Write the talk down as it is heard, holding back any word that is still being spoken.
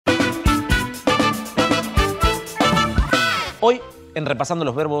Hoy, en Repasando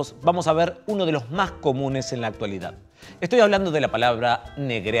los Verbos, vamos a ver uno de los más comunes en la actualidad. Estoy hablando de la palabra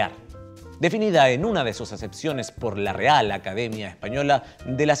negrear, definida en una de sus acepciones por la Real Academia Española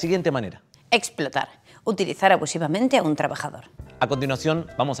de la siguiente manera. Explotar. Utilizar abusivamente a un trabajador. A continuación,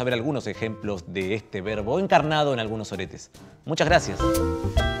 vamos a ver algunos ejemplos de este verbo encarnado en algunos oretes. Muchas gracias.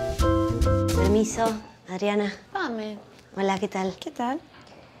 Permiso, Adriana. Pame. Hola, ¿qué tal? ¿Qué tal?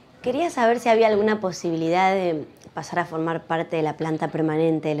 Quería saber si había alguna posibilidad de pasar a formar parte de la planta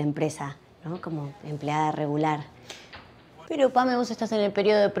permanente de la empresa, ¿no? Como empleada regular. Pero, Pame, vos estás en el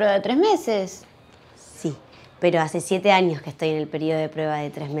periodo de prueba de 3 meses. Sí, pero hace 7 años que estoy en el periodo de prueba de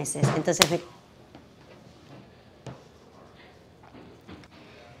 3 meses. Entonces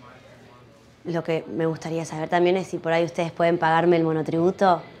Lo que me gustaría saber también es si por ahí ustedes pueden pagarme el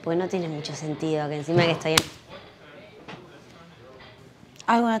monotributo, pues no tiene mucho sentido que encima que estoy en...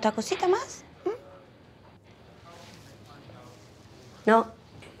 ¿Alguna otra cosita más? No.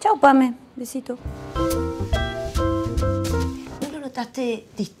 Chao, Pame. Besito. ¿No lo notaste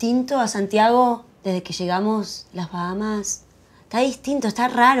distinto a Santiago desde que llegamos a las Bahamas? Está distinto, está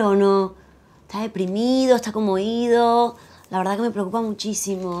raro, ¿no? Está deprimido, está como oído. La verdad que me preocupa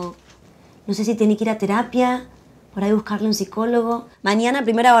muchísimo. No sé si tiene que ir a terapia, por ahí buscarle un psicólogo. Mañana a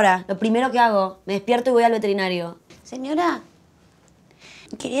primera hora, lo primero que hago, me despierto y voy al veterinario. Señora,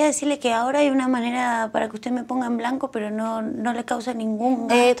 quería decirle que ahora hay una manera para que usted me ponga en blanco, pero no le causa ningún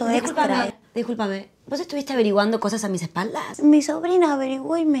gasto extra. Discúlpame. ¿Vos estuviste averiguando cosas a mis espaldas? Mi sobrina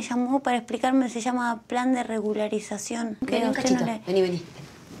averiguó y me llamó para explicarme, se llama plan de regularización. Vení un cachito, vení.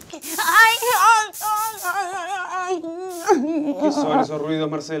 ¿Qué son esos ruidos,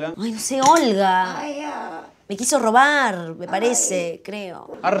 Marcela? Ay, no sé, Olga. Me quiso robar, me parece,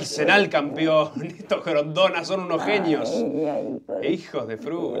 creo. Arsenal campeón. Estos grondonas son unos genios. Hijos de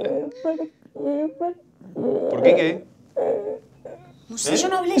frula. ¿Por qué qué? No sé, yo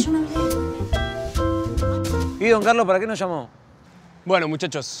no hablé. ¿Y don Carlos, para qué nos llamó? Bueno,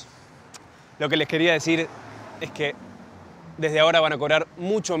 muchachos, lo que les quería decir es que desde ahora van a cobrar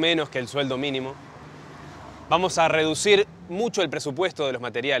mucho menos que el sueldo mínimo. Vamos a reducir mucho el presupuesto de los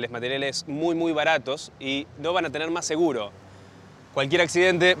materiales muy baratos, y no van a tener más seguro. Cualquier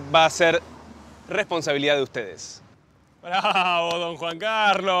accidente va a ser responsabilidad de ustedes. ¡Bravo, don Juan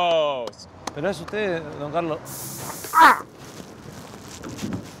Carlos! Pero es usted, don Carlos.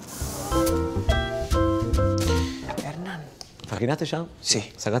 ¿Faginaste ya?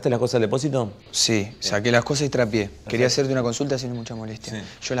 Sí. ¿Sacaste las cosas del depósito? Sí, saqué las cosas y trapié. Quería hacerte una consulta sin mucha molestia. Sí.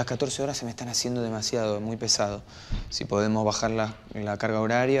 Yo las 14 horas se me están haciendo demasiado, muy pesado. Si podemos bajar la carga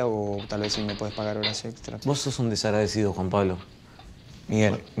horaria o tal vez si me puedes pagar horas extras. Vos sos un desagradecido, Juan Pablo.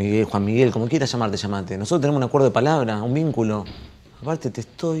 Miguel. Juan Miguel, como quieras llamarte, llamate. Nosotros tenemos un acuerdo de palabra, un vínculo. Aparte, te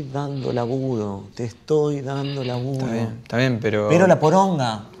estoy dando laburo, Está bien, pero... Pero la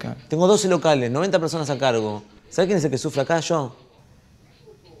poronga. Claro. Tengo 12 locales, 90 personas a cargo. ¿Sabes quién es el que sufre acá? Yo.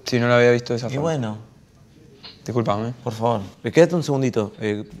 Sí, no lo había visto de esa Y forma. bueno, Disculpame. por favor, quédate un segundito.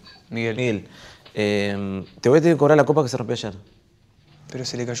 Miguel. Te voy a tener que cobrar la copa que se rompió ayer. Pero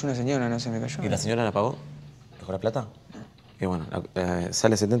se le cayó una señora, no se me cayó. ¿Y la señora la pagó? ¿Dejó la plata? Y bueno,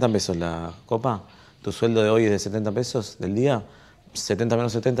 sale 70 pesos la copa. Tu sueldo de hoy es de 70 pesos del día. 70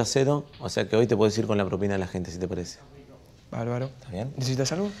 menos 70, 0. O sea que hoy te puedes ir con la propina de la gente, si te parece. Bárbaro. ¿Está bien?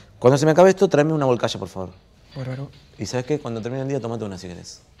 ¿Necesitas algo? Cuando se me acabe esto, tráeme una volcalla, por favor. Bárbaro. Y ¿sabes qué? Cuando termine el día, tómate una si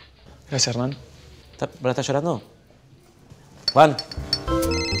querés. Gracias, Hernán. ¿Estás llorando? Juan.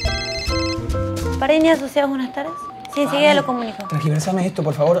 Pareña Asociados, buenas tardes. Sí, enseguida lo comunico. Transgiversame esto,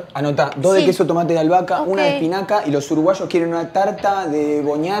 por favor. Anota, 2 de queso tomate de albahaca, una de espinaca, y los uruguayos quieren una tarta de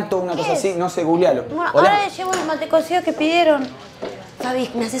boñato, una cosa así. No sé, googlealo. Bueno, Hola. ahora les llevo el mate cocido que pidieron.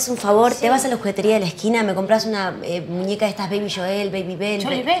 Fabi, ¿me haces un favor? Te vas a la juguetería de la esquina, me compras una muñeca de estas Baby Joel, Baby Bell.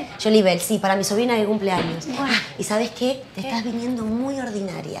 ¿Jolibel? Jolibel, sí, para mi sobrina de cumpleaños. Bueno. ¿Y sabes qué? Te estás viniendo muy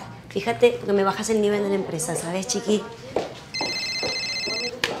ordinaria. Fíjate que me bajas el nivel de la empresa, ¿sabes, chiqui?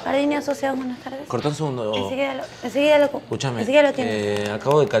 Pareña Asociados, buenas tardes. Cortá un segundo. Enseguida lo Escúchame. Enseguida lo tiene.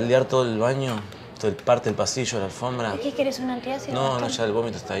 Acabo de caldear todo el baño, parte del pasillo, la alfombra. ¿Qué querés, un antiácido? No, ya el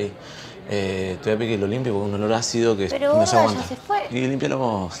vómito está ahí. Te voy a pedir que lo limpie porque un olor ácido que Pero no se ahora aguanta. ya se fue. Y limpialo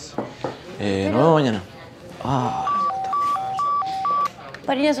vos. Nos vemos mañana.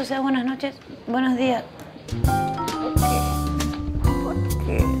 Pareña Asociados, buenas noches. Buenos días.